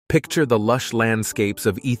Picture the lush landscapes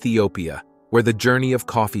of Ethiopia, where the journey of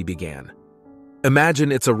coffee began.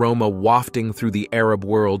 Imagine its aroma wafting through the Arab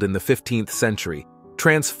world in the 15th century,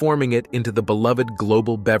 transforming it into the beloved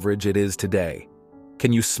global beverage it is today.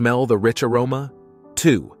 Can you smell the rich aroma?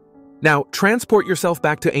 2. Now, transport yourself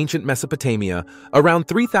back to ancient Mesopotamia, around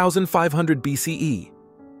 3500 BCE.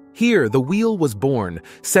 Here, the wheel was born,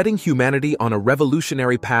 setting humanity on a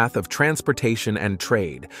revolutionary path of transportation and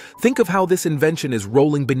trade. Think of how this invention is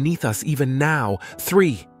rolling beneath us even now.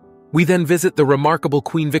 3. We then visit the remarkable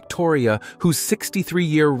Queen Victoria, whose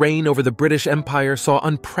 63-year reign over the British Empire saw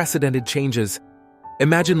unprecedented changes.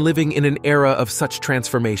 Imagine living in an era of such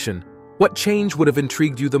transformation. What change would have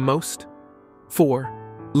intrigued you the most?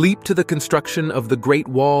 4. Leap to the construction of the Great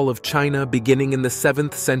Wall of China beginning in the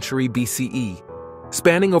 7th century BCE.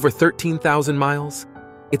 Spanning over 13,000 miles,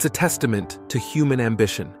 it's a testament to human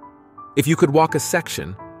ambition. If you could walk a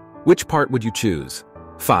section, which part would you choose?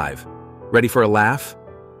 5. Ready for a laugh?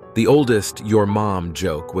 The oldest "your mom"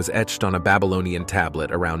 joke was etched on a Babylonian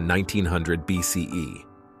tablet around 1900 BCE.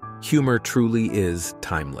 Humor truly is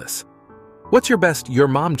timeless. What's your best "your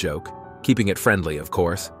mom" joke? Keeping it friendly, of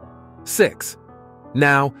course. 6.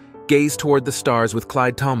 Now, gaze toward the stars with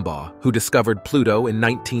Clyde Tombaugh, who discovered Pluto in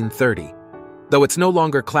 1930. Though it's no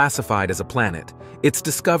longer classified as a planet, its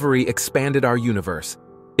discovery expanded our universe.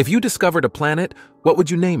 If you discovered a planet, what would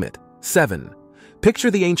you name it? 7. Picture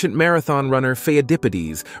the ancient marathon runner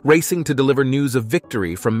Pheidippides racing to deliver news of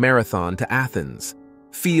victory from Marathon to Athens.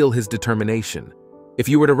 Feel his determination. If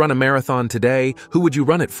you were to run a marathon today, who would you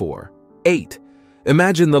run it for? 8.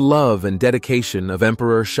 Imagine the love and dedication of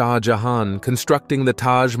Emperor Shah Jahan constructing the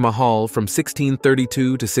Taj Mahal from 1632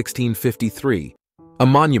 to 1653, a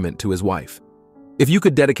monument to his wife. If you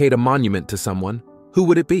could dedicate a monument to someone, who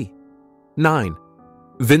would it be? 9.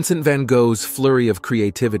 Vincent van Gogh's flurry of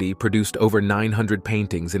creativity produced over 900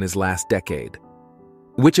 paintings in his last decade.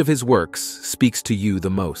 Which of his works speaks to you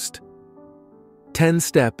the most? 10.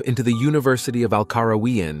 Step into the University of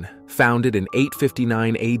Al-Qarawiyyin, founded in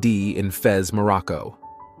 859 AD in Fez, Morocco.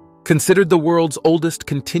 Considered the world's oldest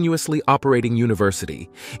continuously operating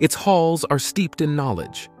university, its halls are steeped in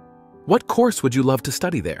knowledge. What course would you love to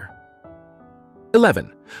study there?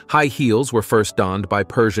 11. High heels were first donned by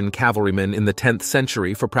Persian cavalrymen in the 10th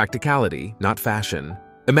century for practicality, not fashion.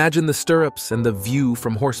 Imagine the stirrups and the view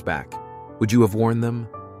from horseback. Would you have worn them?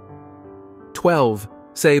 12.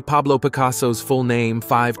 Say Pablo Picasso's full name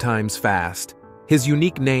 5 times fast. His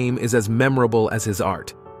unique name is as memorable as his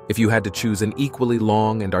art. If you had to choose an equally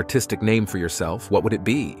long and artistic name for yourself, what would it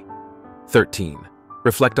be? 13.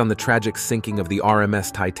 Reflect on the tragic sinking of the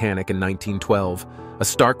RMS Titanic in 1912, a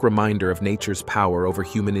stark reminder of nature's power over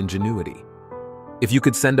human ingenuity. If you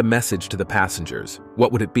could send a message to the passengers,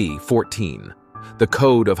 what would it be? 14. The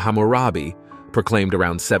Code of Hammurabi, proclaimed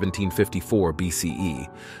around 1754 BCE,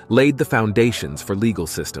 laid the foundations for legal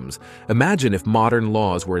systems. Imagine if modern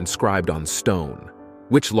laws were inscribed on stone.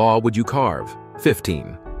 Which law would you carve?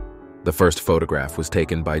 15. The first photograph was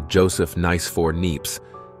taken by Joseph Nicephore Niepce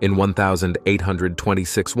in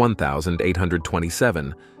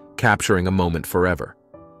 1826-1827, capturing a moment forever.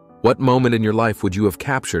 What moment in your life would you have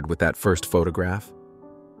captured with that first photograph?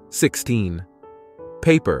 16.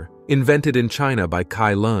 Paper, invented in China by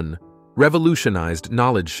Kai Lun, revolutionized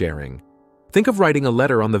knowledge sharing. Think of writing a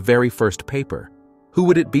letter on the very first paper. Who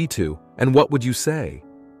would it be to, and what would you say?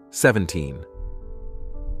 17.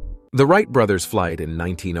 The Wright brothers' flight in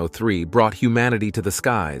 1903 brought humanity to the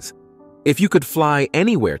skies. If you could fly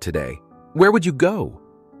anywhere today, where would you go?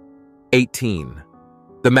 18.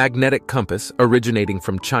 The magnetic compass, originating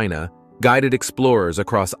from China, guided explorers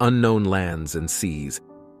across unknown lands and seas.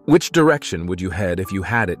 Which direction would you head if you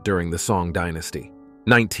had it during the Song dynasty?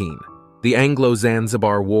 19. The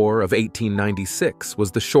Anglo-Zanzibar War of 1896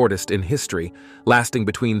 was the shortest in history, lasting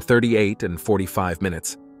between 38 and 45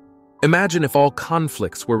 minutes. Imagine if all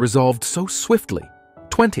conflicts were resolved so swiftly.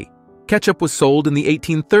 20. Ketchup was sold in the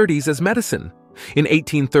 1830s as medicine. In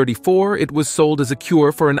 1834, it was sold as a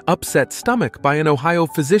cure for an upset stomach by an Ohio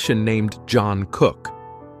physician named John Cook.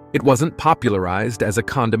 It wasn't popularized as a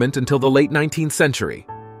condiment until the late 19th century.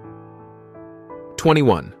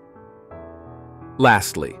 21.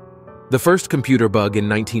 Lastly, the first computer bug in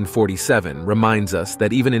 1947 reminds us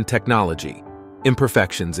that even in technology,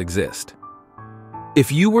 imperfections exist.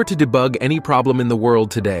 If you were to debug any problem in the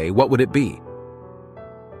world today, what would it be?